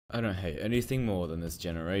I don't hate anything more than this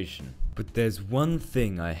generation. But there's one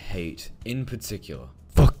thing I hate in particular.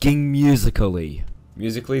 Fucking Musical.ly.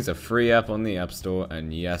 Musical.ly is a free app on the App Store,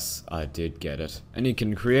 and yes, I did get it. And you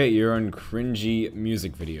can create your own cringy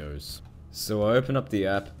music videos. So I open up the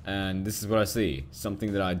app, and this is what I see.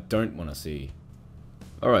 Something that I don't want to see.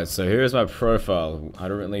 Alright, so here's my profile. I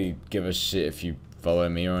don't really give a shit if you follow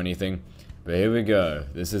me or anything. But here we go.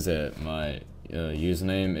 This is it. My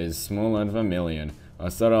username is small under $1 million. I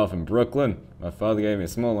started off in Brooklyn. My father gave me a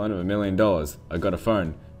small loan of $1 million. I got a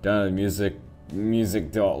phone. Downloaded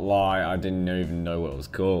music.ly. I didn't even know what it was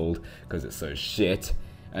called because it's so shit,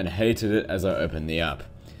 and hated it as I opened the app.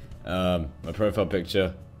 My profile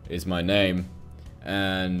picture is my name,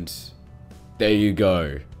 and there you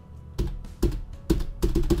go.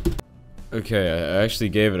 Okay, I actually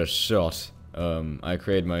gave it a shot. I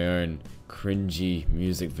created my own cringy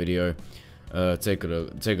music video. Take a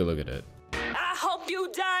look at it. I hope you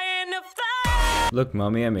die in a fire. Look,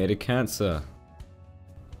 mommy, I made a cancer.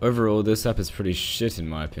 Overall, this app is pretty shit in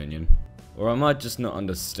my opinion. Or I might just not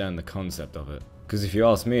understand the concept of it. Because if you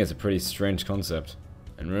ask me, it's a pretty strange concept.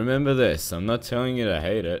 And remember this, I'm not telling you to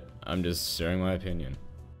hate it, I'm just sharing my opinion.